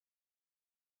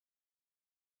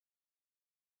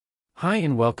Hi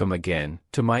and welcome again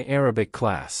to my Arabic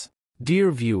class. Dear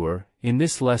viewer, in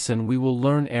this lesson we will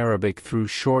learn Arabic through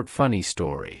short funny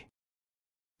story.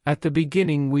 At the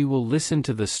beginning we will listen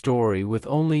to the story with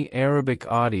only Arabic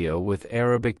audio with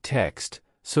Arabic text,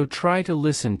 so try to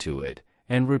listen to it,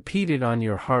 and repeat it on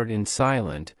your heart in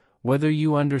silent, whether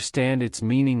you understand its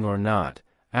meaning or not.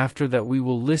 After that we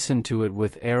will listen to it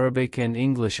with Arabic and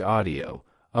English audio,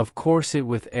 of course it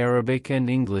with Arabic and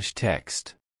English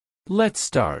text. Let's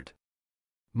start.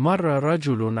 مر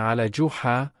رجل على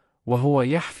جحا وهو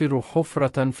يحفر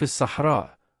حفرة في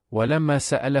الصحراء، ولما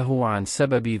سأله عن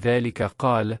سبب ذلك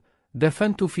قال: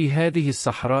 دفنت في هذه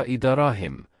الصحراء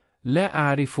دراهم، لا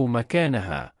أعرف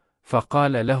مكانها.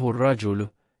 فقال له الرجل: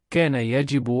 كان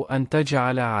يجب أن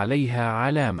تجعل عليها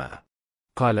علامة.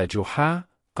 قال جحا: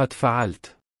 قد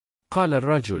فعلت. قال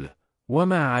الرجل: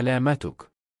 وما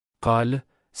علامتك؟ قال: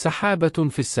 سحابة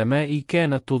في السماء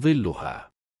كانت تظلها.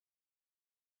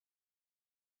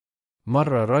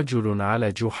 مر رجل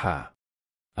على جحا.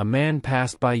 A man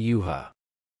passed by Juha.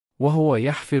 وهو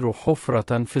يحفر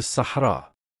حفرة في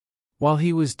الصحراء. While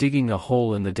he was digging a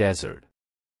hole in the desert.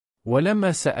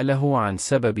 ولما سأله عن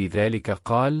سبب ذلك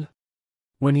قال.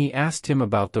 When he asked him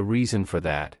about the reason for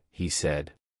that, he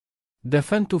said: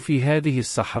 دفنت في هذه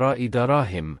الصحراء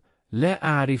دراهم، لا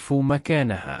أعرف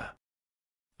مكانها.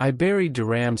 I buried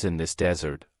dirhams in this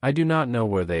desert, I do not know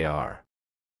where they are.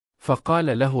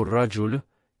 فقال له الرجل: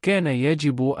 كان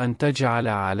يجب أن تجعل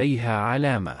عليها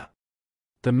علامة.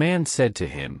 The man said to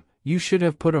him, you should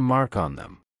have put a mark on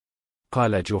them.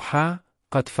 قال جحا: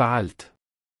 قد فعلت.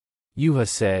 Juha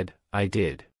said, I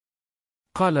did.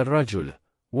 قال الرجل: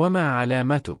 وما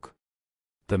علامتك?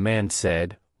 The man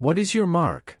said, what is your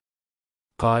mark?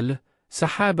 قال: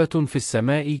 سحابة في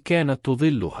السماء كانت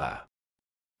تظلها.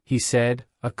 He said,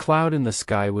 a cloud in the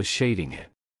sky was shading it.